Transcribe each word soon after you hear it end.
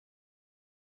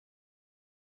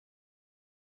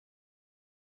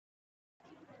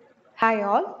Hi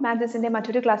all, മാത്സിന്റെ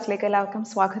മറ്റൊരു ക്ലാസ്സിലേക്ക് എല്ലാവർക്കും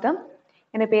സ്വാഗതം.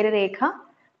 എൻ്റെ പേര് രേഖ.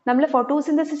 നമ്മൾ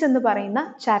ഫോട്ടോസിന്തസിസ് എന്ന് പറയുന്ന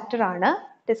ചാപ്റ്റർ ആണ്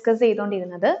ഡിസ്കസ്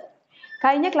ചെയ്തുകൊണ്ടിരുന്നത്.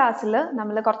 കഴിഞ്ഞ ക്ലാസ്സിൽ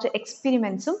നമ്മൾ കുറച്ച്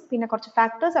എക്സ്പെരിമെന്റ്സും പിന്നെ കുറച്ച്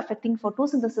ഫാക്ടേഴ്സ് അഫക്റ്റിംഗ്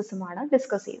ഫോട്ടോസിന്തസിസുമാണ്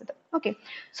ഡിസ്കസ് ചെയ്തത്. ഓക്കെ,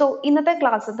 സോ ഇന്നത്തെ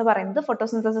ക്ലാസ് എന്ന് പറയുന്നത്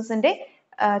ഫോട്ടോസിന്തസിസിന്റെ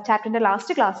ചാപ്റ്ററിന്റെ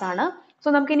ലാസ്റ്റ് ക്ലാസ് ആണ്. സോ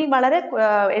നമുക്കിനി വളരെ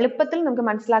എളുപ്പത്തിൽ നമുക്ക്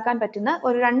മനസ്സിലാക്കാൻ പറ്റുന്ന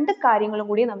ഒരു രണ്ട് കാര്യങ്ങളും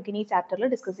കൂടി നമുക്കിനി ഈ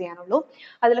ചാപ്റ്ററിൽ ഡിസ്കസ് ചെയ്യാനുള്ളൂ.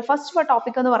 അതിൽ ഫസ്റ്റ്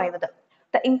ടോപ്പിക് എന്ന് പറയുന്നത്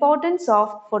the importance of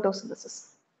photosynthesis.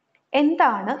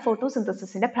 എന്താണ്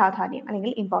ഫോട്ടോസിന്തസിസിന്റെ പ്രാധാന്യം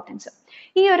അല്ലെങ്കിൽ ഇമ്പോർട്ടൻസ്?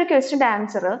 ഈ ഒരു ക്വസ്റ്റ്യന്റെ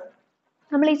ആൻസർ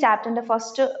നമ്മൾ ഈ ചാപ്റ്ററിന്റെ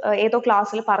ഫസ്റ്റ് ഏതോ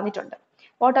ക്ലാസ്സിൽ പറഞ്ഞിട്ടുണ്ട്.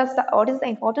 What is the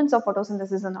importance of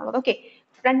photosynthesis എന്നുള്ളത്. ഓക്കെ,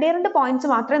 രണ്ട്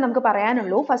പോയിന്റ്സ് മാത്രമേ നമുക്ക്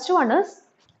പറയാനുള്ളൂ. First one is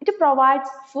it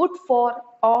provides food for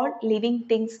all living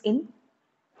things in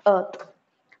earth.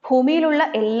 ഭൂമിയിലുള്ള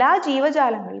എല്ലാ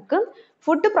ജീവജാലങ്ങൾക്കും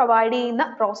ഫുഡ് പ്രൊവൈഡ് ചെയ്യുന്ന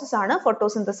പ്രോസസ്സാണ്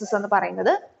ഫോട്ടോസിന്തസിസ് എന്ന്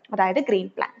പറയുന്നത്, അതായത് ഗ്രീൻ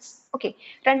പ്ലാന്റ്സ്. ഓക്കെ,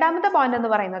 രണ്ടാമത്തെ പോയിന്റ് എന്ന്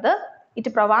പറയുന്നത്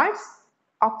it provides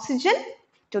oxygen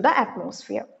to the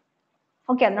atmosphere.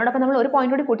 Okay, അതിനോടൊപ്പം നമ്മൾ ഒരു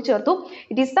പോയിന്റ് കൂടി കൂട്ടിച്ചേർത്തു.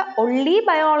 It is the only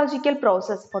biological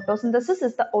process, photosynthesis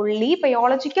is the only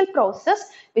biological process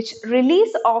which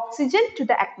release oxygen to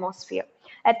the atmosphere.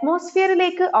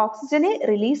 അറ്റ്മോസ്ഫിയറിലേക്ക് ഓക്സിജനെ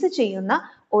release ചെയ്യുന്ന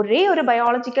ഒരേ ഒരു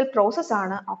ബയോളജിക്കൽ പ്രോസസ്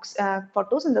ആണ്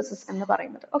ഫോട്ടോസിന്തസിസ് എന്ന്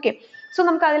പറയുന്നത്. ഓക്കെ, സോ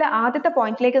നമുക്ക് അതിലെ ആദ്യത്തെ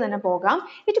പോയിന്റിലേക്ക് തന്നെ പോകാം.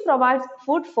 It provides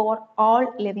food for all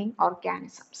living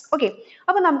organisms. Okay,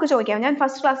 അപ്പൊ നമുക്ക് ചോദിക്കാം, ഞാൻ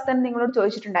ഫസ്റ്റ് ക്ലാസ് തന്നെ നിങ്ങളോട്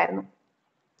ചോദിച്ചിട്ടുണ്ടായിരുന്നു,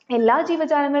 എല്ലാ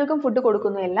ജീവജാലങ്ങൾക്കും ഫുഡ്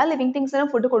കൊടുക്കുന്നു, എല്ലാ ലിവിങ് തിങ്സിനും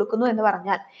ഫുഡ് കൊടുക്കുന്നു എന്ന്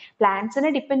പറഞ്ഞാൽ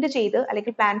പ്ലാന്റ്സിനെ ഡിപ്പെൻഡ് ചെയ്ത്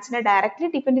അല്ലെങ്കിൽ പ്ലാന്റ്സിനെ ഡയറക്റ്റ്ലി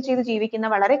ഡിപ്പെൻഡ് ചെയ്ത് ജീവിക്കുന്ന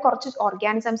വളരെ കുറച്ച്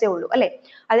ഓർഗാനിസംസേ ഉള്ളൂ അല്ലെ.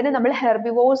 അതിനെ നമ്മൾ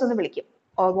ഹെർബിവോർസ് എന്ന് വിളിക്കും.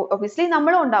 ഒബ്വിയസ്ലി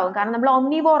നമ്മളും ഉണ്ടാവും, കാരണം നമ്മൾ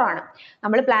ഒംനിവോർ ആണ്.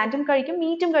 നമ്മൾ പ്ലാന്റും കഴിക്കും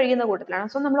മീറ്റും കഴിക്കുന്ന കൂട്ടത്തിലാണ്.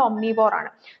 സോ നമ്മൾ ഒംനിവോർ ആണ്.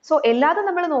 സോ എല്ലാതും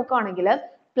നമ്മൾ നോക്കുകയാണെങ്കിൽ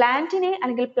പ്ലാന്റിനെ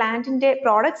അല്ലെങ്കിൽ പ്ലാന്റിന്റെ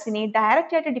പ്രോഡക്ട്സിനെ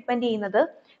ഡയറക്റ്റ് ആയിട്ട് ഡിപ്പെൻഡ് ചെയ്യുന്നത്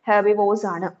ഹെർബിവോർസ്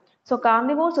ആണ്. സോ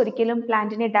കാർണിവോർസ് ഒരിക്കലും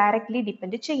പ്ലാന്റിനെ ഡയറക്റ്റ്ലി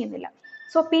ഡിപ്പെൻഡ് ചെയ്യുന്നില്ല.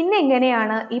 സോ പിന്നെ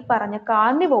എങ്ങനെയാണ് ഈ പറഞ്ഞ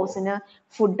കാർണിവോർസിന്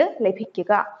ഫുഡ്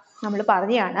ലഭിക്കുക? നമ്മൾ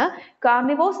പറഞ്ഞതാണ്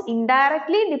carnivores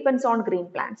indirectly depends on green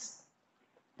plants.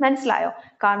 മനസ്സിലായോ?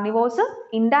 കാർണിവോർസ്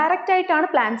ഇൻഡയറക്റ്റ് ആയിട്ടാണ്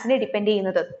പ്ലാന്റ്സിനെ ഡിപ്പെൻഡ്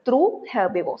ചെയ്യുന്നത് ത്രൂ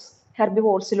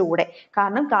ഹെർബിവോർസിലൂടെ.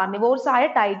 കാരണം കാർണിവോർസ് ആയ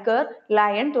ടൈഗർ,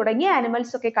 ലയൺ തുടങ്ങിയ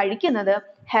ആനിമൽസ് ഒക്കെ കഴിക്കുന്നത്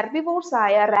ഹെർബിവോർസ്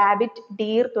ആയ റാബിറ്റ്,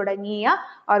 ഡീർ തുടങ്ങിയ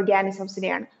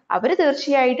ഓർഗാനിസംസിനെയാണ്. അവർ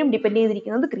തീർച്ചയായിട്ടും ഡിപ്പെൻഡ്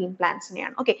ചെയ്തിരിക്കുന്നത് ഗ്രീൻ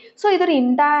പ്ലാന്റ്സിനെയാണ്. ഓക്കെ, സോ ഇതൊരു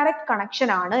ഇൻഡയറക്റ്റ് കണക്ഷൻ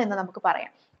ആണ് എന്ന് നമുക്ക്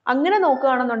പറയാം. അങ്ങനെ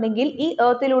നോക്കുകയാണെന്നുണ്ടെങ്കിൽ ഈ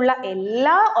എർത്തിലുള്ള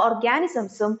എല്ലാ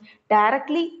ഓർഗാനിസംസും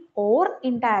ഡയറക്ട്ലി ഓർ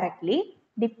ഇൻഡയറക്ട്ലി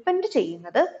ഡിപ്പെൻഡ്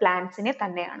ചെയ്യുന്നത് പ്ലാന്റ്സിനെ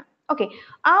തന്നെയാണ്. ഓക്കെ,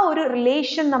 ആ ഒരു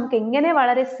റിലേഷൻ നമുക്ക് എങ്ങനെ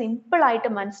വളരെ സിമ്പിൾ ആയിട്ട്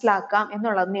മനസ്സിലാക്കാം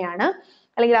എന്നുള്ളതിനെയാണ്,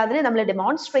 അല്ലെങ്കിൽ അതിനെ നമ്മൾ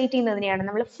ഡെമോൺസ്ട്രേറ്റ് ചെയ്യുന്നതിനെയാണ്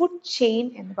നമ്മൾ ഫുഡ് ചെയിൻ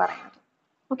എന്ന് പറയുന്നത്.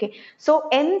 ഓക്കെ, സോ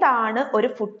എന്താണ് ഒരു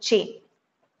ഫുഡ് ചെയിൻ?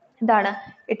 എന്താണ്?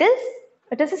 It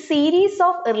is A series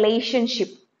of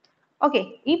relationship. Okay,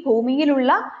 ഈ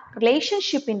ഭൂമിയിലുള്ള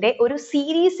റിലേഷൻഷിപ്പിന്റെ ഒരു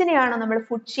സീരീസിനെയാണ് നമ്മൾ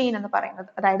ഫുഡ് ചെയിൻ എന്ന് പറയുന്നത്.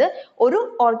 അതായത് ഒരു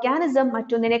ഓർഗാനിസം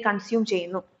മറ്റൊന്നിനെ കൺസ്യൂം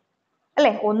ചെയ്യുന്നു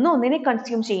അല്ലെ, ഒന്നിനെ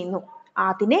കൺസ്യൂം ചെയ്യുന്നു,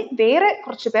 അതിനെ വേറെ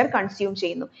കുറച്ച് പേർ കൺസ്യൂം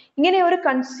ചെയ്യുന്നു. ഇങ്ങനെ ഒരു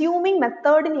കൺസ്യൂമിങ്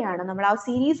മെത്തേഡിനെയാണ് നമ്മൾ, ആ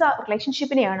സീരീസ്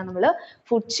റിലേഷൻഷിപ്പിനെയാണ് നമ്മൾ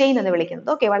ഫുഡ് ചെയിൻ എന്ന് വിളിക്കുന്നത്.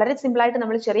 ഓക്കെ, വളരെ സിമ്പിൾ ആയിട്ട്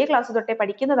നമ്മൾ ചെറിയ ക്ലാസ് തൊട്ടേ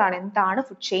പഠിക്കുന്നതാണ് എന്താണ്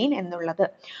ഫുഡ് ചെയിൻ എന്നുള്ളത്.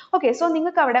 ഓക്കെ, സോ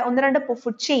നിങ്ങൾക്ക് അവിടെ ഒന്ന് രണ്ട്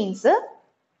ഫുഡ് ചെയിൻസ്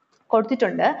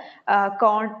കൊടുത്തിട്ടുണ്ട്.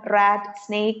 കോൺ, rat,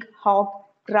 snake, Hoeg,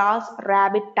 grass,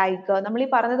 rabbit, tiger. നമ്മൾ ഈ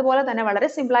പറഞ്ഞതുപോലെ തന്നെ വളരെ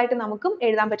സിമ്പിൾ ആയിട്ട് നമുക്കും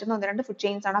എഴുതാൻ പറ്റുന്ന ഒന്ന് രണ്ട് ഫുഡ്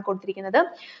ചെയിൻസ് ആണ് കൊടുത്തിരിക്കുന്നത്.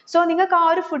 സോ നിങ്ങൾക്ക് ആ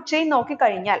ഒരു ഫുഡ് ചെയിൻ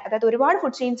നോക്കിക്കഴിഞ്ഞാൽ, അതായത് ഒരുപാട്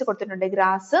ഫുഡ് ചെയിൻസ് കൊടുത്തിട്ടുണ്ട്.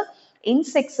 Grass,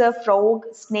 insects, frog,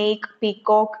 snake,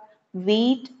 peacock,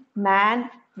 wheat, മാൻ,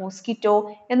 മോസ്കിറ്റോ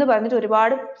എന്ന് പറഞ്ഞിട്ട്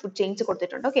ഒരുപാട് ഫുഡ് ചെയിൻസ്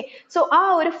കൊടുത്തിട്ടുണ്ട്. ഓക്കെ, സോ ആ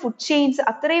ഒരു ഫുഡ് ചെയിൻസ്,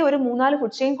 അത്രയും ഒരു 3-4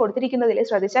 ഫുഡ് ചെയിൻ കൊടുത്തിരിക്കുന്നതിൽ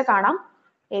ശ്രദ്ധിച്ചാൽ കാണാം,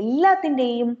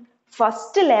 എല്ലാത്തിന്റെയും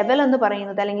ഫസ്റ്റ് ലെവൽ എന്ന്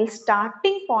പറയുന്നത് അല്ലെങ്കിൽ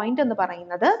സ്റ്റാർട്ടിംഗ് പോയിന്റ് എന്ന്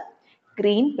പറയുന്നത്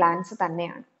ഗ്രീൻ പ്ലാന്റ്സ്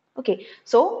തന്നെയാണ്. ഓക്കെ,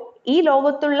 സോ ഈ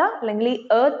ലോകത്തുള്ള അല്ലെങ്കിൽ ഈ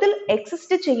എർത്തിൽ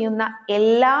എക്സിസ്റ്റ് ചെയ്യുന്ന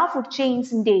എല്ലാ ഫുഡ്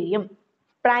ചെയിൻസിന്റെയും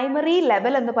പ്രൈമറി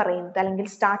ലെവൽ എന്ന് പറയുന്നത് അല്ലെങ്കിൽ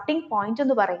സ്റ്റാർട്ടിംഗ് പോയിന്റ്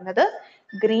എന്ന് പറയുന്നത്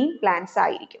ഗ്രീൻ പ്ലാന്റ്സ്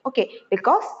ആയിരിക്കും. Okay,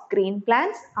 because green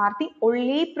plants are the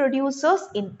only producers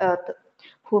in earth.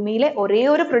 ഭൂമിയിലെ ഒരേ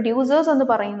ഒരു പ്രൊഡ്യൂസേഴ്സ് എന്ന്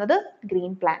പറയുന്നത്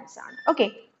ഗ്രീൻ പ്ലാന്റ്സ് ആണ്. ഓക്കെ,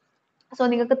 സോ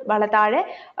നിങ്ങൾക്ക് വളരെ താഴെ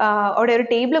അവിടെ ഒരു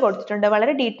ടേബിൾ കൊടുത്തിട്ടുണ്ട്,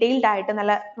 വളരെ ഡീറ്റെയിൽഡ് ആയിട്ട്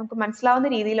നല്ല നമുക്ക് മനസ്സിലാവുന്ന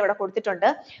രീതിയിൽ ഇവിടെ കൊടുത്തിട്ടുണ്ട്.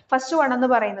 ഫസ്റ്റ് വൺ എന്ന്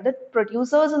പറയുന്നത്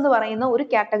പ്രൊഡ്യൂസേഴ്സ് എന്ന് പറയുന്ന ഒരു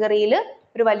കാറ്റഗറിയിൽ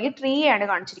ഒരു വലിയ ട്രീ ആണ്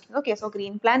കാണിച്ചിരിക്കുന്നത്. Okay, so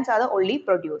green plants are the only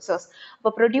producers.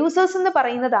 അപ്പൊ പ്രൊഡ്യൂസേഴ്സ് എന്ന്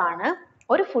പറയുന്നതാണ്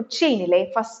ഒരു ഫുഡ് ചെയിനിലെ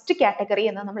ഫസ്റ്റ് കാറ്റഗറി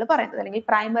എന്ന് നമ്മൾ പറയുന്നത്, അല്ലെങ്കിൽ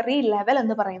പ്രൈമറി ലെവൽ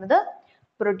എന്ന് പറയുന്നത്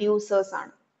പ്രൊഡ്യൂസേഴ്സ്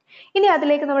ആണ്. ഇനി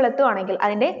അതിലേക്ക് നമ്മൾ എത്തുവാണെങ്കിൽ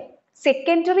അതിന്റെ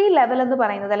സെക്കൻഡറി ലെവൽ എന്ന്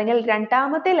പറയുന്നത് അല്ലെങ്കിൽ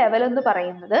രണ്ടാമത്തെ ലെവൽ എന്ന്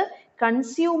പറയുന്നത്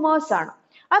കൺസ്യൂമേഴ്സ് ആണ്.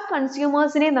 ആ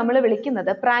കൺസ്യൂമേഴ്സിനെ നമ്മൾ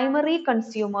വിളിക്കുന്നത് പ്രൈമറി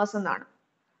കൺസ്യൂമേഴ്സ് എന്നാണ്.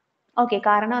 ഓക്കെ,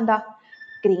 കാരണം എന്താ?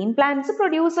 ഗ്രീൻ പ്ലാന്റ്സ്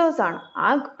പ്രൊഡ്യൂസേഴ്സ് ആണ്. ആ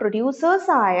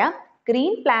പ്രൊഡ്യൂസേഴ്സ് ആയ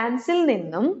ഗ്രീൻ പ്ലാന്റ്സിൽ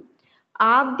നിന്നും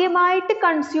ആദ്യമായിട്ട്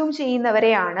കൺസ്യൂം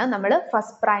ചെയ്യുന്നവരെയാണ് നമ്മൾ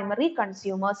ഫസ്റ്റ് പ്രൈമറി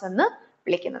കൺസ്യൂമേഴ്സ് എന്ന്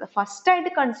വിളിക്കുന്നത്. ഫസ്റ്റ്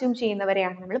ആയിട്ട് കൺസ്യൂം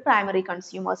ചെയ്യുന്നവരെയാണ് നമ്മൾ പ്രൈമറി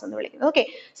കൺസ്യൂമേഴ്സ് എന്ന് വിളിക്കുന്നത്. ഓക്കെ,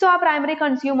 സോ ആ പ്രൈമറി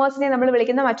കൺസ്യൂമേഴ്സിനെ നമ്മൾ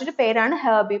വിളിക്കുന്ന മറ്റൊരു പേരാണ്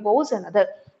ഹെർബിവോർസ് എന്നത്.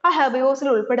 ആ ഹെർബിവോർസിൽ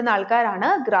ഉൾപ്പെടുന്ന ആൾക്കാരാണ്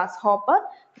grass hopper,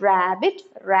 rabbit,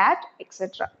 rat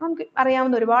etcetera. നമുക്ക്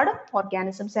അറിയാവുന്ന ഒരുപാട്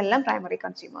ഓർഗാനിസംസ് എല്ലാം പ്രൈമറി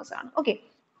കൺസ്യൂമേഴ്സ് ആണ്. ഓക്കെ,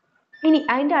 ഇനി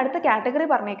അതിന്റെ അടുത്ത കാറ്റഗറി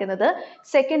പറഞ്ഞേക്കുന്നത്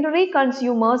സെക്കൻഡറി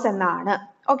കൺസ്യൂമേഴ്സ് എന്നാണ്.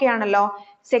 ഓക്കെ ആണല്ലോ.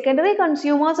 സെക്കൻഡറി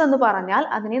കൺസ്യൂമേഴ്സ് എന്ന് പറഞ്ഞാൽ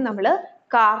അതിനെ നമ്മൾ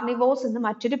കാർണിവോർസ് എന്ന്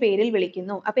മറ്റൊരു പേരിൽ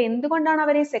വിളിക്കുന്നു. അപ്പൊ എന്തുകൊണ്ടാണ്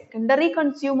അവരെ സെക്കൻഡറി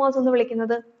കൺസ്യൂമേഴ്സ് എന്ന്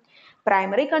വിളിക്കുന്നത്?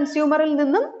 പ്രൈമറി കൺസ്യൂമറിൽ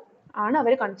നിന്നും ആണ്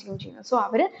അവർ കൺസ്യൂം ചെയ്യുന്നത്. സോ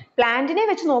അവര് പ്ലാന്റിനെ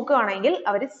വെച്ച് നോക്കുകയാണെങ്കിൽ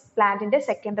അവർ പ്ലാന്റിന്റെ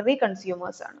സെക്കൻഡറി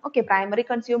കൺസ്യൂമേഴ്സ് ആണ്. ഓക്കെ, പ്രൈമറി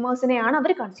കൺസ്യൂമേഴ്സിനെയാണ്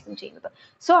അവർ കൺസ്യൂം ചെയ്യുന്നത്.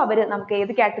 സോ അവര് നമുക്ക്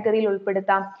ഏത് കാറ്റഗറിയിൽ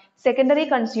ഉൾപ്പെടുത്താം? സെക്കൻഡറി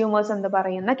കൺസ്യൂമേഴ്സ് എന്ന്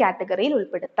പറയുന്ന കാറ്റഗറിയിൽ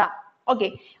ഉൾപ്പെടുത്താം. ഓക്കെ,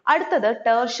 അടുത്തത്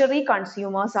ടെർഷ്യറി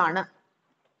കൺസ്യൂമേഴ്സ് ആണ്.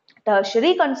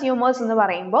 ടെർഷ്യറി കൺസ്യൂമേഴ്സ് എന്ന്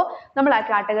പറയുമ്പോൾ നമ്മൾ ആ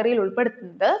കാറ്റഗറിയിൽ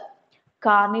ഉൾപ്പെടുത്തുന്നത്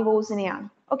കാർണിവോഴ്സിനെയാണ്.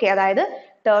 ഓക്കെ, അതായത്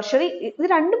ടെർഷ്യറി, ഇത്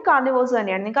രണ്ടും കാർണിവോഴ്സ്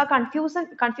തന്നെയാണ്. നിങ്ങൾക്ക് ആ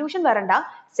കൺഫ്യൂഷൻ വരണ്ട.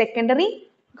 സെക്കൻഡറി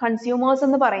കൺസ്യൂമേഴ്സ്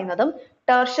എന്ന് പറയുന്നതും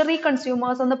ടെർഷ്യറി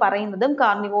കൺസ്യൂമേഴ്സ് എന്ന് പറയുന്നതും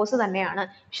കാർണിവോഴ്സ് തന്നെയാണ്.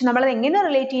 പക്ഷെ നമ്മൾ അത് എങ്ങനെ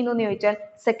റിലേറ്റ് ചെയ്യുന്നു എന്ന് ചോദിച്ചാൽ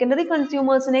സെക്കൻഡറി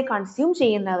കൺസ്യൂമേഴ്സിനെ കൺസ്യൂം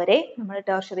ചെയ്യുന്നവരെ നമ്മൾ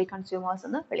ടെർഷ്യറി കൺസ്യൂമേഴ്സ്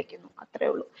എന്ന് വിളിക്കുന്നു. അത്രേ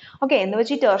ഉള്ളൂ. ഓക്കെ, എന്ന്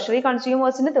വെച്ച് ടെർഷ്യറി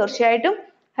കൺസ്യൂമേഴ്സിന് തീർച്ചയായിട്ടും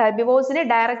ഹെർബിവോർസിനെ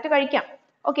ഡയറക്റ്റ് കഴിക്കാം.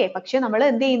 ഓക്കെ, പക്ഷെ നമ്മൾ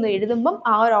എന്ത് ചെയ്യുന്നു, എഴുതുമ്പം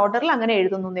ആ ഒരു ഓർഡറിൽ അങ്ങനെ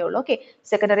എഴുതുന്നേ ഉള്ളൂ. ഓക്കെ,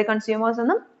 സെക്കൻഡറി കൺസ്യൂമേഴ്സ്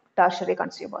എന്നും ടെർഷ്യറി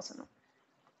കൺസ്യൂമേഴ്സ് എന്നും.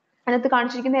 അതിനകത്ത്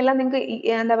കാണിച്ചിരിക്കുന്ന എല്ലാം നിങ്ങൾക്ക്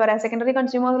എന്താ പറയാ, സെക്കൻഡറി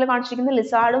കൺസ്യൂമേഴ്സിൽ കാണിച്ചിരിക്കുന്ന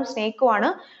ലിസാർഡും സ്നേക്കും ആണ്.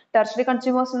 ടെർഷ്യറി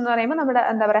കൺസ്യൂമേഴ്സ് എന്ന് പറയുമ്പോൾ നമ്മുടെ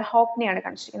എന്താ പറയാ ഹോക്കിനെയാണ്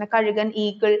കാണിച്ചിരിക്കുന്നത്. കഴുകൻ,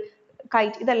 ഈഗിൾ,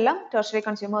 കൈറ്റ്, ഇതെല്ലാം ടെർഷ്യറി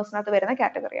കൺസ്യൂമേഴ്സിനകത്ത് വരുന്ന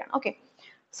കാറ്റഗറിയാണ്. ഓക്കെ,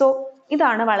 സോ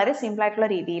ഇതാണ് വളരെ സിമ്പിൾ ആയിട്ടുള്ള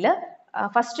രീതിയിൽ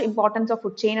first importance of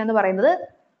food chain എന്ന് പറയുന്നത്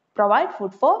provide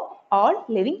food for all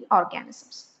living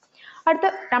organisms. അടുത്ത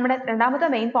നമ്മുടെ രണ്ടാമത്തെ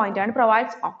മെയിൻ പോയിന്റ് ആണ്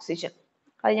പ്രൊവൈഡ്സ് ഓക്സിജൻ.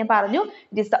 അത് ഞാൻ പറഞ്ഞു,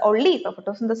 it is the only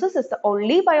photosynthesis is the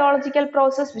only biological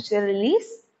process which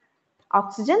release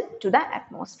oxygen to the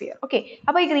atmosphere. Okay,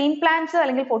 അപ്പൊ ഈ ഗ്രീൻ പ്ലാന്റ്സ്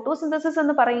അല്ലെങ്കിൽ ഫോട്ടോസിന്തസിസ്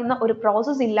എന്ന് പറയുന്ന ഒരു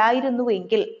പ്രോസസ്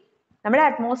ഇല്ലായിരുന്നുവെങ്കിൽ നമ്മുടെ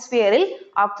അറ്റ്മോസ്ഫിയറിൽ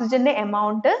ഓക്സിജന്റെ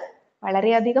എമൗണ്ട്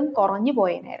വളരെയധികം കുറഞ്ഞു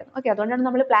പോയേനായിരുന്നു. ഓക്കെ, അതുകൊണ്ടാണ്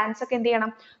നമ്മൾ പ്ലാന്റ്സ് ഒക്കെ എന്ത്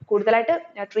ചെയ്യണം, കൂടുതലായിട്ട്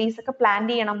ട്രീസ് ഒക്കെ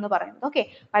പ്ലാന്റ് ചെയ്യണം എന്ന് പറയുന്നത്. ഓക്കെ,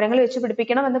 മരങ്ങൾ വെച്ച്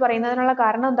പിടിപ്പിക്കണം എന്ന് പറയുന്നതിനുള്ള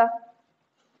കാരണം എന്താ?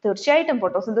 തീർച്ചയായിട്ടും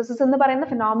ഫോട്ടോസിന്തസിസ് എന്ന് പറയുന്ന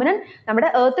ഫിനോമിനൻ നമ്മുടെ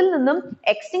എർത്തിൽ നിന്നും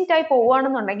എക്സ്റ്റിങ്ക്റ്റ് ആയി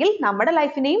പോവുകയാണെന്നുണ്ടെങ്കിൽ നമ്മുടെ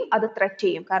ലൈഫിനെയും അത് ത്രെറ്റ്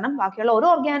ചെയ്യും. കാരണം ബാക്കിയുള്ള ഓരോ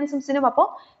ഓർഗാനിസംസിനും അപ്പോൾ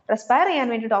റെസ്പയർ ചെയ്യാൻ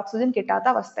വേണ്ടിയിട്ട് ഓക്സിജൻ കിട്ടാത്ത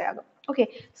അവസ്ഥയാകും. Okay,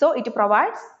 so it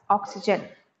provides oxygen.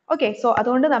 Okay, so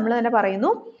അതുകൊണ്ട് നമ്മൾ തന്നെ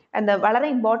പറയുന്നു എന്താ വളരെ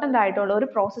ഇമ്പോർട്ടന്റ് ആയിട്ടുള്ള ഒരു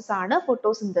പ്രോസസ് ആണ്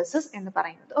ഫോട്ടോസിന്തസിസ് എന്ന്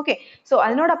പറയുന്നത്. ഓക്കെ, സോ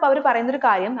അതിനോടൊപ്പം അവർ പറയുന്ന ഒരു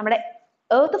കാര്യം, നമ്മുടെ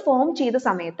എർത്ത് ഫോം ചെയ്ത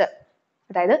സമയത്ത്,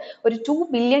 അതായത് ഒരു 2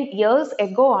 ബില്യൺ ഇയേഴ്സ്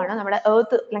എഗോ ആണ് നമ്മുടെ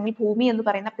എർത്ത് അല്ലെങ്കിൽ ഭൂമി എന്ന്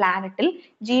പറയുന്ന പ്ലാനറ്റിൽ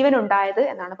ജീവൻ ഉണ്ടായത്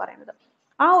എന്നാണ് പറയുന്നത്.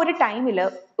 ആ ഒരു ടൈമിൽ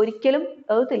ഒരിക്കലും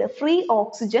എർത്തിൽ ഫ്രീ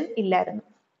ഓക്സിജൻ ഇല്ലായിരുന്നു.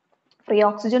 ഫ്രീ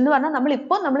ഓക്സിജൻ എന്ന് പറഞ്ഞാൽ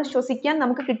നമ്മൾ ശ്വസിക്കാൻ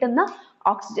നമുക്ക് കിട്ടുന്ന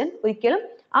ഓക്സിജൻ ഒരിക്കലും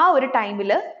ആ ഒരു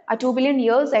ടൈമിൽ ആ 2 ബില്യൺ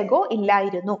ഇയേഴ്സ് എഗോ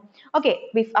ഇല്ലായിരുന്നു. Okay,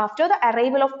 after the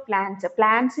arrival of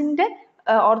പ്ലാന്റ്സിന്റെ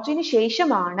ഒറിജിന്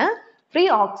ശേഷമാണ് ഫ്രീ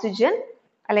ഓക്സിജൻ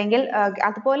അല്ലെങ്കിൽ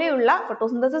അതുപോലെയുള്ള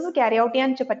ഫോട്ടോസിന്തസിസ് ക്യാരി ഔട്ട്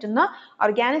ചെയ്യാൻ പറ്റുന്ന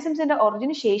ഓർഗാനിസംസിന്റെ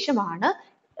ഒറിജിന് ശേഷമാണ്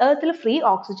എർത്തിൽ ഫ്രീ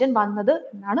ഓക്സിജൻ വന്നത്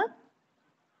എന്നാണ്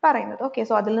പറയുന്നത്. ഓക്കെ,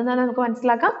 സോ അതിൽ നിന്ന് നമുക്ക്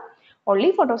മനസ്സിലാക്കാം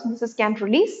only photosynthesis can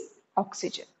release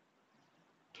oxygen.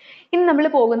 ഇനി നമ്മൾ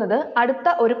പോകുന്നത് അടുത്ത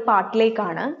ഒരു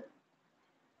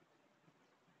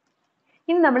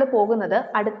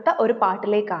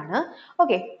പാർട്ടിലേക്കാണ്.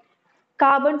 Okay,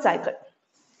 carbon cycle.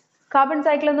 Carbon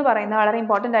cycle എന്ന് പറയുന്നത് വളരെ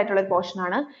ഇമ്പോർട്ടന്റ് ആയിട്ടുള്ള ഒരു പോർഷൻ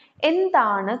ആണ്.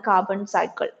 എന്താണ് കാർബൺ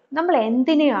സൈക്കിൾ? നമ്മൾ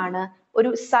എന്തിനെയാണ് ഒരു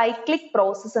സൈക്ലിക്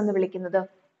പ്രോസസ് എന്ന് വിളിക്കുന്നത്?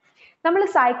 നമ്മൾ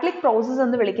സൈക്ലിക് പ്രോസസ്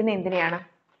എന്ന് വിളിക്കുന്നത് എന്തിനെയാണ്?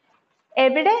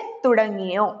 എവിടെ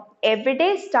തുടങ്ങിയോ, എവിടെ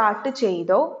സ്റ്റാർട്ട്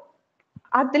ചെയ്തോ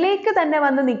അതിലേക്ക് തന്നെ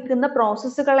വന്ന് നിൽക്കുന്ന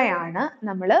പ്രോസസ്സുകളെയാണ്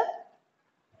നമ്മൾ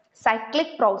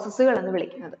സൈക്ലിക് പ്രോസസ്സുകൾ എന്ന്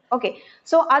വിളിക്കുന്നത്. ഓക്കെ,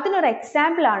 സോ അതിനൊരു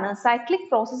എക്സാമ്പിൾ ആണ്, സൈക്ലിക്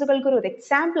പ്രോസസ്സുകൾക്ക് ഒരു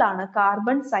എക്സാമ്പിൾ ആണ്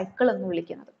കാർബൺ സൈക്കിൾ എന്ന്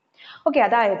വിളിക്കുന്നത്. ഓക്കെ,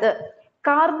 അതായത്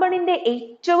കാർബണിന്റെ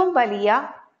ഏറ്റവും വലിയ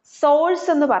സോഴ്സ്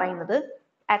എന്ന് പറയുന്നത്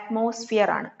അറ്റ്മോസ്ഫിയർ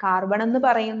ആണ്. കാർബൺ എന്ന്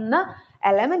പറയുന്ന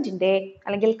എലമെന്റിന്റെ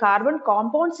അല്ലെങ്കിൽ കാർബൺ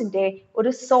കോമ്പൗണ്ട്സിന്റെ ഒരു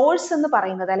സോഴ്സ് എന്ന്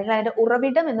പറയുന്നത് അല്ലെങ്കിൽ അതിന്റെ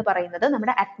ഉറവിടം എന്ന് പറയുന്നത്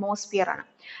നമ്മുടെ അറ്റ്മോസ്ഫിയർ ആണ്.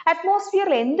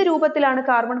 അറ്റ്മോസ്ഫിയറിൽ എന്ത് രൂപത്തിലാണ്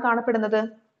കാർബൺ കാണപ്പെടുന്നത്?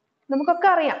 നമുക്കൊക്കെ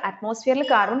അറിയാം, അറ്റ്മോസ്ഫിയറിൽ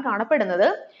കാർബൺ കാണപ്പെടുന്നത്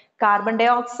കാർബൺ ഡൈ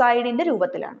ഓക്സൈഡിന്റെ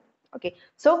രൂപത്തിലാണ്. Okay,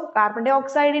 so carbon dye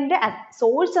ഓക്സൈഡിന്റെ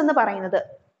source എന്ന് പറയുന്നത്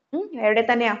എവിടെ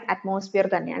തന്നെയാ? അറ്റ്മോസ്ഫിയർ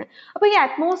തന്നെയാണ്. അപ്പൊ ഈ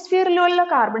അറ്റ്മോസ്ഫിയറിലുള്ള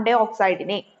കാർബൺ ഡൈ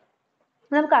ഓക്സൈഡിനെ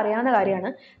നമുക്കറിയാവുന്ന കാര്യമാണ്,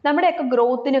 നമ്മുടെയൊക്കെ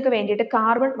ഗ്രോത്തിനൊക്കെ വേണ്ടിയിട്ട്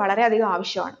കാർബൺ വളരെയധികം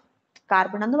ആവശ്യമാണ്.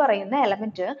 കാർബൺ എന്ന് പറയുന്ന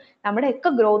എലമെന്റ് നമ്മുടെ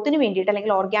ഒക്കെ ഗ്രോത്തിന് വേണ്ടിയിട്ട്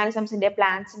അല്ലെങ്കിൽ ഓർഗാനിസംസിന്റെ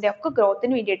പ്ലാന്റ്സിന്റെ ഒക്കെ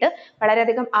ഗ്രോത്തിന് വേണ്ടിയിട്ട്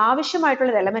വളരെയധികം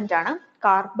ആവശ്യമായിട്ടുള്ള ഒരു എലമെന്റ് ആണ്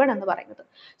കാർബൺ എന്ന് പറയുന്നത്.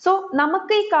 സോ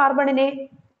നമുക്ക് ഈ കാർബണിനെ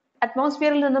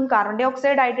അറ്റ്മോസ്ഫിയറിൽ നിന്നും കാർബൺ ഡൈ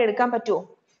ഓക്സൈഡ് ആയിട്ട് എടുക്കാൻ പറ്റുമോ?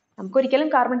 നമുക്ക് ഒരിക്കലും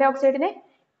കാർബൺ ഡൈ ഓക്സൈഡിനെ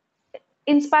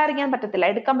ഇൻസ്പയർ ചെയ്യാൻ പറ്റത്തില്ല,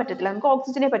 എടുക്കാൻ പറ്റത്തില്ല, നമുക്ക്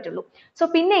ഓക്സിജനെ പറ്റുള്ളൂ. സോ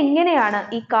പിന്നെ എങ്ങനെയാണ്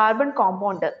ഈ കാർബൺ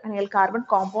കോമ്പൗണ്ട് അല്ലെങ്കിൽ കാർബൺ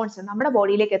കോമ്പൗണ്ട്സ് നമ്മുടെ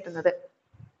ബോഡിയിലേക്ക് എത്തുന്നത്?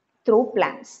 ത്രൂ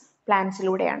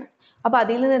പ്ലാന്റ്സിലൂടെയാണ്. അപ്പൊ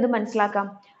അതിൽ നിന്ന് എന്ത് മനസ്സിലാക്കാം?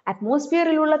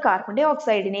 അറ്റ്മോസ്ഫിയറിലുള്ള കാർബൺ ഡൈ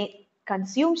ഓക്സൈഡിനെ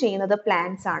കൺസ്യൂം ചെയ്യുന്നത്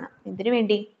പ്ലാന്റ്സ് ആണ്. എന്തിനു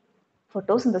വേണ്ടി?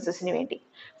 ഫോട്ടോസിന്തസിസിന് വേണ്ടി.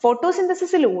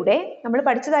 ഫോട്ടോസിന്തസിസിലൂടെ നമ്മൾ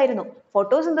പഠിച്ചതായിരുന്നു,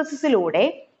 ഫോട്ടോസിന്തസിസിലൂടെ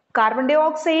കാർബൺ ഡൈ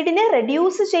ഓക്സൈഡിനെ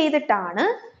റെഡ്യൂസ് ചെയ്തിട്ടാണ്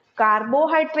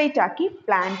കാർബോഹൈഡ്രേറ്റ് ആക്കി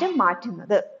പ്ലാന്റ്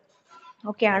മാറ്റുന്നത്.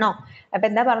 ഓക്കെ ആണോ? അപ്പൊ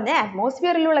എന്താ പറഞ്ഞ,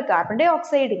 അറ്റ്മോസ്ഫിയറിലുള്ള കാർബൺ ഡൈ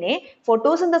ഓക്സൈഡിനെ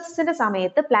ഫോട്ടോസിന്തസിസിന്റെ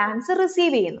സമയത്ത് പ്ലാന്റ്സ്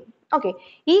റിസീവ് ചെയ്യുന്നു. ഓക്കെ,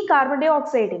 ഈ കാർബൺ ഡൈ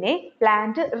ഓക്സൈഡിനെ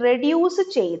പ്ലാന്റ് റെഡ്യൂസ്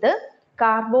ചെയ്ത്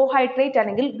കാർബോഹൈഡ്രേറ്റ്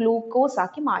അല്ലെങ്കിൽ ഗ്ലൂക്കോസ്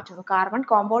ആക്കി മാറ്റുന്നു. കാർബൺ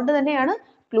കോമ്പൗണ്ട് തന്നെയാണ്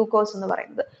ഗ്ലൂക്കോസ് എന്ന്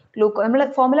പറയുന്നത്. നമ്മൾ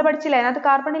ഫോർമുല പഠിച്ചില്ല, അതിനകത്ത്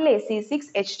കാർബൺ ഇല്ലേ,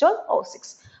 C6H12O6.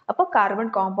 അപ്പോൾ കാർബൺ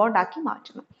കോമ്പൗണ്ട് ആക്കി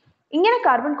മാറ്റുന്നു. ഇങ്ങനെ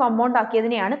കാർബൺ കോമ്പൗണ്ട്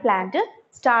ആക്കിയതിനെയാണ് പ്ലാന്റ്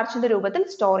സ്റ്റാർച്ചിന്റെ രൂപത്തിൽ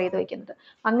സ്റ്റോർ ചെയ്ത് വെക്കുന്നത്.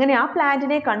 അങ്ങനെ ആ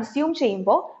പ്ലാന്റിനെ കൺസ്യൂം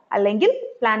ചെയ്യുമ്പോൾ അല്ലെങ്കിൽ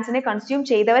പ്ലാന്റ്സിനെ കൺസ്യൂം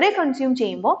ചെയ്തവരെ കൺസ്യൂം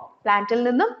ചെയ്യുമ്പോൾ പ്ലാന്റിൽ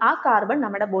നിന്നും ആ കാർബൺ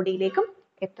നമ്മുടെ ബോഡിയിലേക്കും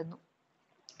എത്തുന്നു.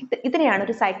 ഇതിനെയാണ്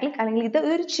ഒരു സൈക്ലിക് അല്ലെങ്കിൽ ഇത്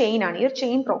ഒരു ചെയിൻ ആണ്, ഈ ഒരു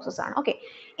ചെയിൻ പ്രോസസ് ആണ്. ഓക്കെ,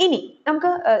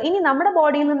 ഇനി നമ്മുടെ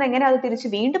ബോഡിയിൽ നിന്ന് എങ്ങനെ അത് തിരിച്ച്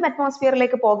വീണ്ടും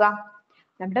അറ്റ്മോസ്ഫിയറിലേക്ക് പോകാം?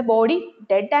 നമ്മുടെ ബോഡി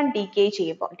ഡെഡ് ആൻഡ്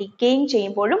ഡീക്കേയിങ്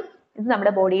ചെയ്യുമ്പോഴും ഇത്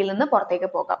നമ്മുടെ ബോഡിയിൽ നിന്ന് പുറത്തേക്ക്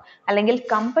പോകാം, അല്ലെങ്കിൽ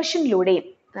കമ്പഷനിലൂടെയും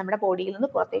നമ്മുടെ ബോഡിയിൽ നിന്ന്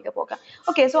പുറത്തേക്ക് പോകാം.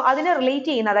 ഓക്കെ, സോ അതിനെ റിലേറ്റ്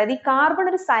ചെയ്യുന്ന, അതായത് ഈ കാർബൺ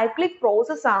ഒരു സൈക്ലിക്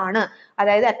പ്രോസസ് ആണ്.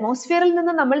 അതായത് അറ്റ്മോസ്ഫിയറിൽ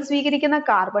നിന്ന് നമ്മൾ സ്വീകരിക്കുന്ന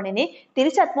കാർബണിനെ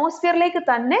തിരിച്ച് അറ്റ്മോസ്ഫിയറിലേക്ക്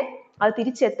തന്നെ അത്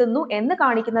തിരിച്ചെത്തുന്നു എന്ന്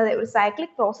കാണിക്കുന്ന ഒരു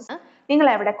സൈക്ലിക് പ്രോസസ് നിങ്ങൾ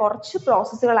എവിടെ കുറച്ച്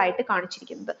പ്രോസസ്സുകളായിട്ട്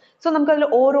കാണിച്ചിരിക്കുന്നത്. സോ നമുക്ക് അതിൽ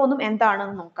ഓരോന്നും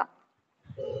എന്താണെന്ന് നോക്കാം.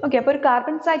 ഓക്കെ, അപ്പൊ ഒരു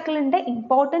കാർബൺ സൈക്കിളിന്റെ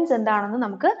ഇമ്പോർട്ടൻസ് എന്താണെന്ന്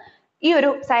നമുക്ക് ഈ ഒരു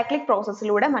സൈക്ലിക്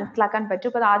പ്രോസസ്സിലൂടെ മനസ്സിലാക്കാൻ പറ്റും.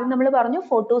 അപ്പൊ ആദ്യം നമ്മൾ പറഞ്ഞു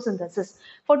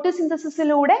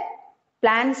ഫോട്ടോസിന്തസിസിലൂടെ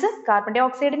പ്ലാന്റ്സ് കാർബൺ ഡൈ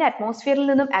ഓക്സൈഡിനെ അറ്റ്മോസ്ഫിയറിൽ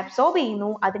നിന്നും അബ്സോർബ് ചെയ്യുന്നു,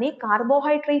 അതിനെ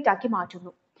കാർബോഹൈഡ്രേറ്റ് ആക്കി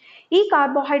മാറ്റുന്നു. ഈ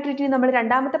കാർബോഹൈഡ്രേറ്റിന് നമ്മൾ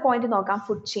രണ്ടാമത്തെ പോയിന്റ് നോക്കാം,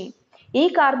 ഫുഡ് ചെയിൻ. ഈ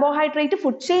കാർബോഹൈഡ്രേറ്റ്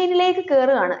ഫുഡ് ചെയിനിലേക്ക്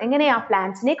കയറുകയാണ്. എങ്ങനെയാ?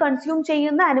 പ്ലാന്റ്സിനെ കൺസ്യൂം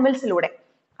ചെയ്യുന്ന ആനിമൽസിലൂടെ.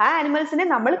 ആ ആനിമൽസിനെ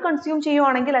നമ്മൾ കൺസ്യൂം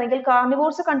ചെയ്യുവാണെങ്കിൽ അല്ലെങ്കിൽ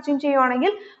കാർണിവോർസ് കൺസ്യൂം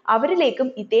ചെയ്യുവാണെങ്കിൽ അവരിലേക്കും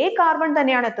ഇതേ കാർബൺ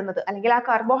തന്നെയാണ് എത്തുന്നത്, അല്ലെങ്കിൽ ആ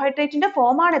കാർബോഹൈഡ്രേറ്റിന്റെ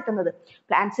ഫോമാണ് എത്തുന്നത്.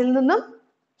 പ്ലാന്റ്സിൽ നിന്നും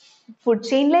ഫുഡ്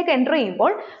ചെയിനിലേക്ക് എൻ്റർ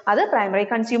ചെയ്യുമ്പോൾ അത് പ്രൈമറി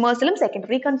കൺസ്യൂമേഴ്സിലും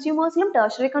സെക്കൻഡറി കൺസ്യൂമേഴ്സിലും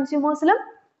ടെർഷ്യറി കൺസ്യൂമേഴ്സിലും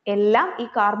എല്ലാം ഈ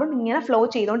കാർബൺ ഇങ്ങനെ ഫ്ലോ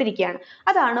ചെയ്തുകൊണ്ടിരിക്കുകയാണ്.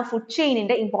 അതാണ് ഫുഡ്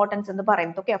ചെയിനിന്റെ ഇമ്പോർട്ടൻസ് എന്ന്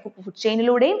പറയുന്നത്. ഓക്കെ, അപ്പൊ ഫുഡ്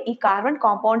ചെയിനിലൂടെയും ഈ കാർബൺ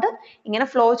കോമ്പൗണ്ട് ഇങ്ങനെ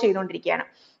ഫ്ലോ ചെയ്തുകൊണ്ടിരിക്കുകയാണ്.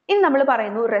 ഇനി നമ്മൾ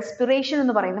പറയുന്നു റെസ്പിറേഷൻ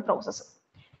എന്ന് പറയുന്ന പ്രോസസ്സ്.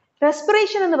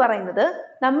 റെസ്പിറേഷൻ എന്ന് പറയുന്നത്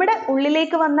നമ്മുടെ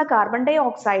ഉള്ളിലേക്ക് വന്ന കാർബൺ ഡൈ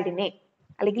ഓക്സൈഡിനെ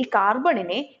അല്ലെങ്കിൽ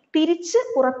കാർബണിനെ തിരിച്ച്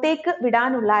പുറത്തേക്ക്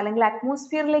വിടാനുള്ള അല്ലെങ്കിൽ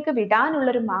അറ്റ്മോസ്ഫിയറിലേക്ക് വിടാനുള്ള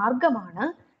ഒരു മാർഗമാണ്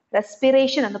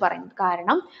റെസ്പിറേഷൻ എന്ന് പറയുന്നത്.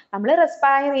 കാരണം നമ്മൾ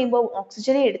റെസ്പയർ ചെയ്യുമ്പോൾ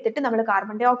ഓക്സിജനെ എടുത്തിട്ട് നമ്മൾ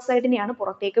കാർബൺ ഡൈ ഓക്സൈഡിനെയാണ്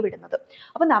പുറത്തേക്ക് വിടുന്നത്.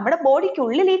 അപ്പൊ നമ്മുടെ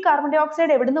ബോഡിക്കുള്ളിൽ ഈ കാർബൺ ഡൈ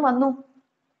ഓക്സൈഡ് എവിടുന്ന് വന്നു?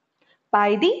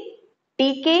 By the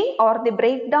decaying or the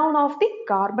breakdown of the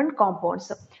carbon compounds.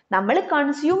 നമ്മൾ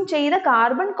കൺസ്യൂം ചെയ്ത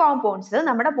കാർബൺ കോമ്പൗണ്ട്സ്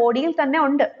നമ്മുടെ ബോഡിയിൽ തന്നെ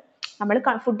ഉണ്ട്. നമ്മൾ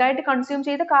ഫുഡായിട്ട് കൺസ്യൂം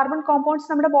ചെയ്ത കാർബൺ കോമ്പൗണ്ട്സ്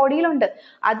നമ്മുടെ ബോഡിയിലുണ്ട്.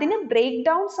 അതിന് ബ്രേക്ക്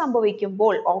ഡൗൺ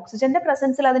സംഭവിക്കുമ്പോൾ, ഓക്സിജന്റെ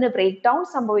പ്രസൻസിൽ അതിന് ബ്രേക്ക് ഡൗൺ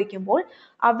സംഭവിക്കുമ്പോൾ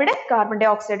അവിടെ കാർബൺ ഡൈ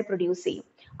ഓക്സൈഡ് പ്രൊഡ്യൂസ് ചെയ്യും.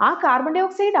 ആ കാർബൺ ഡൈ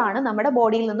ഓക്സൈഡ് ആണ് നമ്മുടെ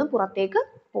ബോഡിയിൽ നിന്നും പുറത്തേക്ക്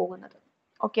പോകുന്നത്.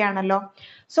 ഓക്കെ ആണല്ലോ?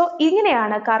 സോ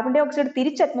ഇങ്ങനെയാണ് കാർബൺ ഡൈ ഓക്സൈഡ്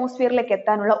തിരിച്ച് അറ്റ്മോസ്ഫിയറിലേക്ക്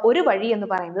എത്താനുള്ള ഒരു വഴി എന്ന്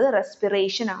പറയുന്നത്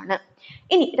റെസ്പിറേഷൻ ആണ്.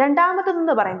 ഇനി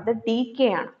രണ്ടാമതെന്ന് പറയുന്നത് ഡീക്കേ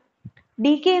ആണ്.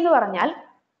 ഡീക്കേ എന്ന് പറഞ്ഞാൽ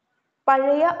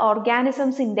പഴയ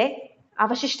ഓർഗാനിസംസിന്റെ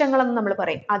അവശിഷ്ടങ്ങളെന്ന് നമ്മൾ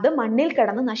പറയും. അത് മണ്ണിൽ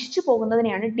കിടന്ന് നശിച്ചു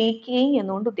പോകുന്നതിനെയാണ് ഡീക്കേയിങ്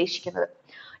എന്നുകൊണ്ട് ഉദ്ദേശിക്കുന്നത്.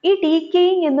 ഈ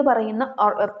ഡീക്കേയിങ് എന്ന് പറയുന്ന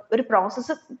ഒരു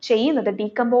പ്രോസസ്സ് ചെയ്യുന്നത്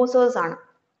ഡീകമ്പോസേഴ്സ് ആണ്.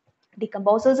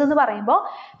 ഡീകമ്പോസേഴ്സ് എന്ന് പറയുമ്പോൾ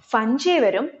ഫംജി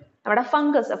വരും, നമ്മുടെ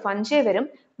ഫംജി വരും,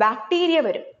 ബാക്ടീരിയ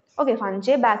വരും. ഓക്കെ,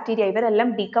 ഫംജി, ബാക്ടീരിയ ഇവരെല്ലാം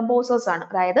ഡീകമ്പോസേഴ്സ് ആണ്.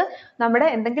 അതായത് നമ്മുടെ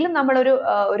എന്തെങ്കിലും നമ്മളൊരു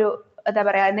എന്താ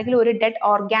പറയാ, എന്തെങ്കിലും ഒരു ഡെഡ്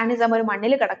ഓർഗാനിസം ഒരു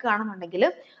മണ്ണിൽ കിടക്കുകയാണെന്നുണ്ടെങ്കിൽ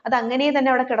അത് അങ്ങനെ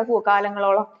തന്നെ അവിടെ കിടക്കുവോ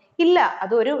കാലങ്ങളോളം? ഇല്ല,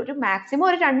 അത് ഒരു മാക്സിമം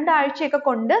ഒരു 2 ആഴ്ചയൊക്കെ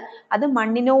കൊണ്ട് അത്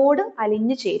മണ്ണിനോട്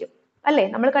അലിഞ്ഞു ചേരും. അല്ലേ,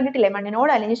 നമ്മൾ കണ്ടിട്ടില്ലേ,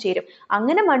 മണ്ണിനോട് അലിഞ്ഞു ചേരും.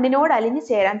 അങ്ങനെ മണ്ണിനോട് അലിഞ്ഞു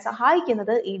ചേരാൻ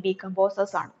സഹായിക്കുന്നത് ഈ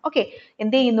ഡീകമ്പോസേഴ്സ് ആണ്. ഓക്കെ,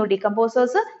 എന്ത് ചെയ്യുന്നു?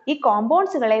 ഡീകമ്പോസേഴ്സ് ഈ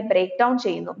കോമ്പൗണ്ട്സുകളെ ബ്രേക്ക് ഡൗൺ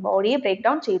ചെയ്യുന്നു. ബോഡിയെ ബ്രേക്ക്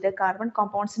ഡൗൺ ചെയ്ത് കാർബൺ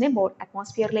കോമ്പൗണ്ട്സിനെ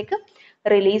അറ്റ്മോസ്ഫിയറിലേക്ക്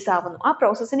റിലീസ് ആവുന്നു. ആ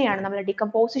പ്രോസസ്സിനെയാണ് നമ്മൾ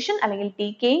ഡീകമ്പോസിഷൻ അല്ലെങ്കിൽ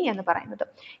ഡീക്കേയിങ് എന്ന് പറയുന്നത്.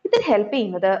 ഇതിന് ഹെൽപ്പ്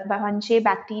ചെയ്യുന്നത് ഫംജി,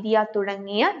 ബാക്ടീരിയ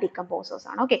തുടങ്ങിയ ഡീകമ്പോസേഴ്സ്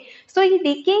ആണ്. ഓക്കെ, സോ ഈ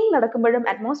ഡീക്കേയിങ് നടക്കുമ്പോഴും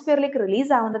അറ്റ്മോസ്ഫിയറിലേക്ക്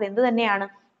റിലീസ് ആവുന്നത് എന്ത് തന്നെയാണ്?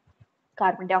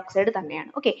 കാർബൺ ഡൈ ഓക്സൈഡ് തന്നെയാണ്.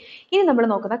 ഓക്കെ, ഇനി നമ്മൾ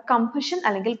നോക്കുന്ന കമ്പഷൻ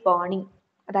അല്ലെങ്കിൽ ബേണിംഗ്.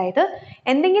 അതായത്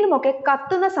എന്തെങ്കിലുമൊക്കെ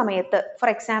കത്തുന്ന സമയത്ത്, ഫോർ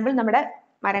എക്സാമ്പിൾ നമ്മുടെ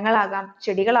മരങ്ങളാകാം,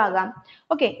 ചെടികളാകാം.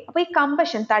 ഓക്കെ, അപ്പൊ ഈ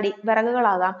കമ്പഷൻ, തടി,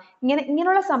 വിറകുകളാകാം,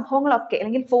 ഇങ്ങനെയുള്ള സംഭവങ്ങളൊക്കെ,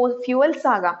 അല്ലെങ്കിൽ ഫ്യൂവൽസ്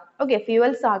ആകാം. ഓക്കെ,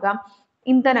 ഫ്യൂവൽസ് ആകാം,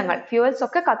 ഇന്ധനങ്ങൾ, ഫ്യൂവൽസ്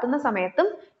ഒക്കെ കത്തുന്ന സമയത്തും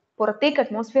പുറത്തേക്ക്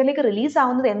അറ്റ്മോസ്ഫിയറിലേക്ക് റിലീസ്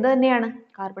ആവുന്നത് എന്ത് തന്നെയാണ്?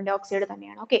 കാർബൺ ഡൈ ഓക്സൈഡ്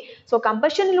തന്നെയാണ്. ഓക്കെ, സോ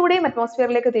കമ്പഷനിലൂടെയും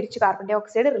അറ്റ്മോസ്ഫിയറിലേക്ക് തിരിച്ച് കാർബൺ ഡൈ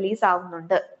ഓക്സൈഡ് റിലീസ്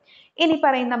ആവുന്നുണ്ട്. ഇനി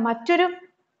പറയുന്ന മറ്റൊരു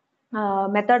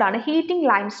മെത്തേഡാണ് ഹീറ്റിംഗ്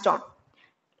ലൈംസ്റ്റോൺ.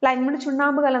 നമ്മുടെ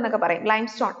ചുണ്ണാമ്പ് കല്ല് എന്നൊക്കെ പറയും,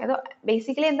 ലൈംസ്റ്റോൺ. അത്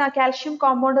ബേസിക്കലി എന്താ? കാൽഷ്യം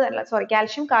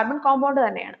കാർബൺ കോമ്പൗണ്ട്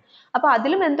തന്നെയാണ്. അപ്പൊ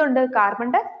അതിലും എന്തുണ്ട്? കാർബൺ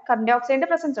ഡൈ ഓക്സൈഡിന്റെ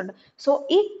പ്രസൻസ് ഉണ്ട്. സോ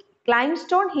ഈ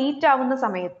ലൈംസ്റ്റോൺ ഹീറ്റ് ആവുന്ന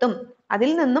സമയത്തും അതിൽ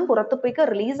നിന്നും പുറത്തേക്ക്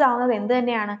റിലീസ് ആവുന്നത് എന്ത്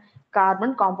തന്നെയാണ്? കാർബൺ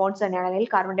കോമ്പൗണ്ട്സ് തന്നെയാണ്, അല്ലെങ്കിൽ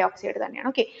കാർബൺ ഡൈ ഓക്സൈഡ് തന്നെയാണ്.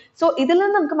 ഓക്കെ, സോ ഇതിൽ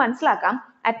നിന്ന് നമുക്ക് മനസ്സിലാക്കാം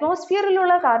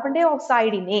അറ്റ്മോസ്ഫിയറിലുള്ള കാർബൺ ഡൈ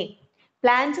ഓക്സൈഡിനെ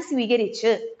പ്ലാന്റ്സ്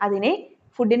സ്വീകരിച്ച് അതിനെ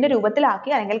ഫുഡിന്റെ രൂപത്തിലാക്കി,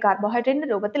 അല്ലെങ്കിൽ കാർബോഹൈഡ്രേറ്റിന്റെ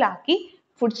രൂപത്തിലാക്കി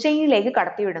ഫുഡ് ചെയിനിലേക്ക്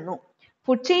കടത്തിവിടുന്നു.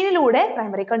 ഫുഡ് ചെയിനിലൂടെ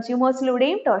പ്രൈമറി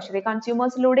കൺസ്യൂമേഴ്സിലൂടെയും ടെർഷ്യറി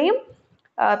കൺസ്യൂമേഴ്സിലൂടെയും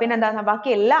പിന്നെന്താ ബാക്കി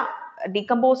എല്ലാ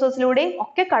ഡീകമ്പോസേഴ്സിലൂടെയും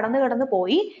ഒക്കെ കടന്നു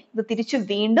പോയി ഇത് തിരിച്ചു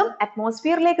വീണ്ടും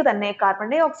അറ്റ്മോസ്ഫിയറിലേക്ക് തന്നെ കാർബൺ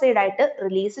ഡൈ ഓക്സൈഡ് ആയിട്ട്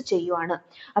റിലീസ് ചെയ്യുവാണ്.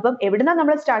 അപ്പം എവിടുന്നാ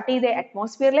നമ്മൾ സ്റ്റാർട്ട് ചെയ്ത്?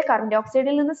 അറ്റ്മോസ്ഫിയറിലെ കാർബൺ ഡൈ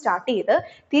ഓക്സൈഡിൽ നിന്ന് സ്റ്റാർട്ട് ചെയ്ത്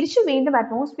തിരിച്ചു വീണ്ടും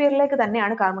അറ്റ്മോസ്ഫിയറിലേക്ക്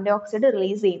തന്നെയാണ് കാർബൺ ഡൈ ഓക്സൈഡ്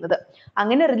റിലീസ് ചെയ്യുന്നത്.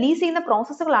 അങ്ങനെ റിലീസ് ചെയ്യുന്ന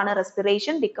പ്രോസസ്സുകളാണ്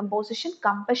respiration, decomposition,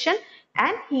 combustion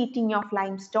and heating of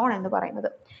limestone എന്ന്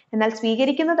പറയുന്നത്. എന്നാൽ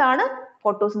സ്വീകരിക്കുന്നതാണ്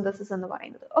ഫോട്ടോസിന്തസിസ് എന്ന്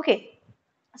പറയുന്നത്. ഓക്കെ,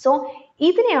 സോ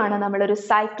ഇതിനെയാണ് നമ്മളൊരു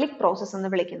സൈക്ലിക് പ്രോസസ് എന്ന്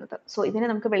വിളിക്കുന്നത്. സോ ഇതിനെ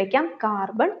നമുക്ക് വിളിക്കാം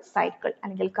കാർബൺ സൈക്കിൾ,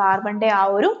 അല്ലെങ്കിൽ കാർബണിന്റെ ആ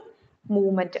ഒരു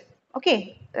movement. Okay,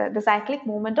 the cyclic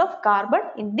movement of carbon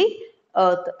in the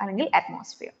earth അല്ലെങ്കിൽ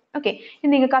അറ്റ്മോസ്ഫിയർ. ഓക്കെ,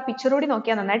 ഇനി നിങ്ങൾക്ക് ആ പിക്ചർ കൂടി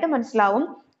നോക്കിയാൽ നന്നായിട്ട് മനസ്സിലാവും.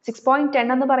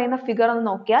 6.10 എന്ന് പറയുന്ന ഫിഗർ ഒന്ന്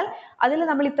നോക്കിയാൽ അതിൽ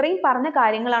നമ്മൾ ഇത്രയും പറഞ്ഞ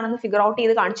കാര്യങ്ങളാണെന്ന് ഫിഗർ ഔട്ട്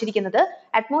ചെയ്ത് കാണിച്ചിരിക്കുന്നത്.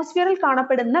 അറ്റ്മോസ്ഫിയറിൽ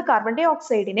കാണപ്പെടുന്ന കാർബൺ ഡൈ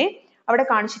ഓക്സൈഡിനെ അവിടെ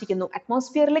കാണിച്ചിരിക്കുന്നു.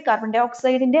 അറ്റ്മോസ്ഫിയറിലെ കാർബൺ ഡൈ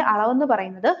ഓക്സൈഡിന്റെ അളവെന്ന്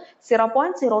പറയുന്നത്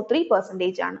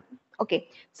 0.03% ആണ്. ഓക്കെ,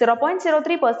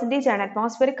 0.03% ആണ്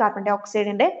അറ്റ്മോസ്ഫിയറിക് കാർബൺ ഡൈ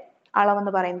ഓക്സൈഡിന്റെ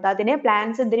അളവെന്ന് പറയുന്നത്. അതിനെ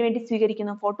പ്ലാന്റ്സ് എന്തിനു വേണ്ടി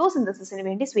സ്വീകരിക്കുന്നു? ഫോട്ടോസിന്തസിസിന്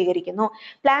വേണ്ടി സ്വീകരിക്കുന്നു.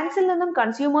 പ്ലാന്റ്സിൽ നിന്നും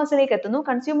കൺസ്യൂമേഴ്സിലേക്ക് എത്തുന്നു,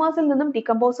 കൺസ്യൂമേഴ്സിൽ നിന്നും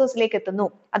ഡീകമ്പോസേഴ്സിലേക്ക് എത്തുന്നു.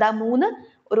 അത് ആ 3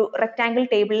 ഒരു റെക്ടാംഗിൾ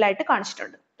ടേബിളിലായിട്ട്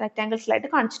കാണിച്ചിട്ടുണ്ട്, റെക്ടാംഗിൾസിലായിട്ട്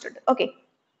കാണിച്ചിട്ടുണ്ട്. ഓക്കെ,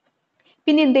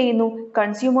 പിന്നെ എന്ത് ചെയ്യുന്നു?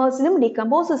 കൺസ്യൂമേഴ്സിനും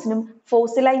ഡീകമ്പോസേഴ്സിനും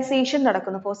ഫോസിലൈസേഷൻ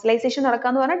നടക്കുന്നു. ഫോസിലൈസേഷൻ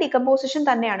നടക്കാന്ന് പറഞ്ഞാൽ ഡീകമ്പോസിഷൻ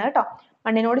തന്നെയാണ് കേട്ടോ,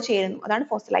 മണ്ണിനോട് ചേരുന്നു, അതാണ്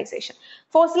ഫോസിലൈസേഷൻ.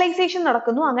 ഫോസിലൈസേഷൻ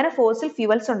നടക്കുന്നു, അങ്ങനെ ഫോസിൽ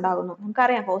ഫ്യൂവൽസ് ഉണ്ടാകുന്നു.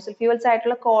 നമുക്കറിയാം ഫോസിൽ ഫ്യൂവൽസ്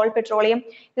ആയിട്ടുള്ള കോൾ, പെട്രോളിയം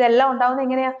ഇതെല്ലാം ഉണ്ടാകുന്നത്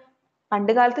എങ്ങനെയാ?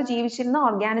 പണ്ട് കാലത്ത് ജീവിച്ചിരുന്ന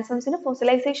ഓർഗാനിസംസിന്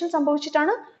ഫോസിലൈസേഷൻ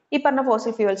സംഭവിച്ചിട്ടാണ് ഈ പറഞ്ഞ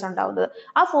ഫോസിൽ ഫ്യൂവൽസ് ഉണ്ടാകുന്നത്.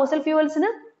 ആ ഫോസിൽ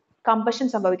ഫ്യൂവൽസിന് കമ്പഷൻ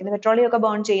സംഭവിക്കുന്നു, പെട്രോളിയം ഒക്കെ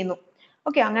ബേൺ ചെയ്യുന്നു.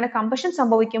 ഓക്കെ, അങ്ങനെ കമ്പഷൻ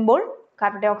സംഭവിക്കുമ്പോൾ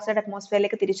കാർബൺ ഡൈ ഓക്സൈഡ്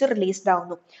അറ്റ്മോസ്ഫിയറിലേക്ക് തിരിച്ച് റിലീസ്ഡ്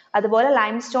ആവുന്നു. അതുപോലെ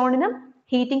ലൈംസ്റ്റോണിനും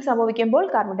ഹീറ്റിംഗ് സംഭവിക്കുമ്പോൾ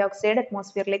കാർബൺ ഡൈ ഓക്സൈഡ്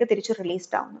അറ്റ്മോസ്ഫിയറിലേക്ക് തിരിച്ച്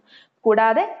റിലീസ്ഡ് ആവുന്നു.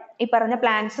 കൂടാതെ ഈ പറഞ്ഞ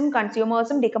പ്ലാന്റ്സും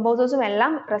കൺസ്യൂമേഴ്സും ഡീകമ്പോസേഴ്സും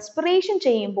എല്ലാം റെസ്പിറേഷൻ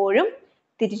ചെയ്യുമ്പോഴും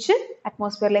തിരിച്ച്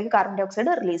അറ്റ്മോസ്ഫിയറിലേക്ക് കാർബൺ ഡൈ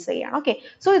ഓക്സൈഡ് റിലീസ് ചെയ്യുകയാണ്. ഓക്കെ,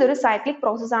 സോ ഇതൊരു സൈക്ലിക്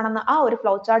പ്രോസസ് ആണെന്ന് ആ ഒരു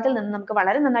ഫ്ലോ ചാർട്ടിൽ നിന്ന് നമുക്ക്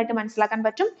വളരെ നന്നായിട്ട് മനസ്സിലാക്കാൻ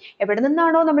പറ്റും. എവിടെ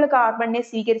നിന്നാണോ നമ്മൾ കാർബണിനെ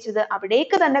സ്വീകരിച്ചത്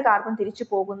അവിടേക്ക് തന്നെ കാർബൺ തിരിച്ചു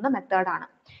പോകുന്ന മെത്തേഡാണ്.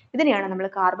 ഇതിനെയാണ് നമ്മൾ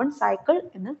കാർബൺ സൈക്കിൾ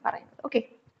എന്ന് പറയുന്നത്. ഓക്കെ,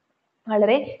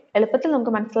 വളരെ എളുപ്പത്തിൽ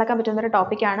നമുക്ക് മനസ്സിലാക്കാൻ പറ്റുന്ന ഒരു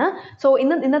ടോപ്പിക്കാണ്. സോ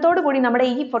ഇന്നത്തോടു കൂടി നമ്മുടെ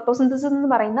ഈ ഫോട്ടോസിന്തസിസ് എന്ന്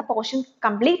പറയുന്ന പോർഷൻ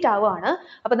കംപ്ലീറ്റ് ആവുകയാണ്.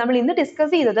 അപ്പൊ നമ്മൾ ഇന്ന്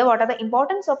ഡിസ്കസ് ചെയ്തത് what are the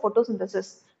importance of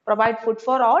photosynthesis, provide food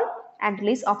for all and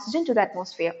release oxygen to the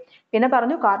atmosphere. പിന്നെ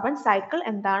പറഞ്ഞു കാർബൺ സൈക്കിൾ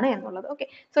എന്താണ് എന്നുള്ളത്. ഓക്കെ,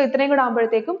 സോ ഇത്രയും കൂടെ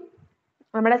ആകുമ്പോഴത്തേക്കും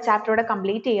നമ്മുടെ ചാപ്റ്റർ ഇവിടെ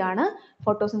കംപ്ലീറ്റ് ചെയ്യാണ്.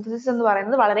 ഫോട്ടോസിന്തസിസ് എന്ന്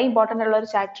പറയുന്നത് വളരെ ഇമ്പോർട്ടൻ്റ് ഉള്ള ഒരു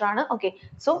ചാപ്റ്റർ ആണ്. Okay,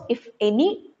 so if any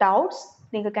doubts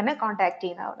നിങ്ങൾക്ക് എന്നെ കോൺടാക്ട്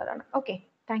ചെയ്യാവുന്നതാണ്. Okay,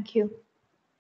 thank you.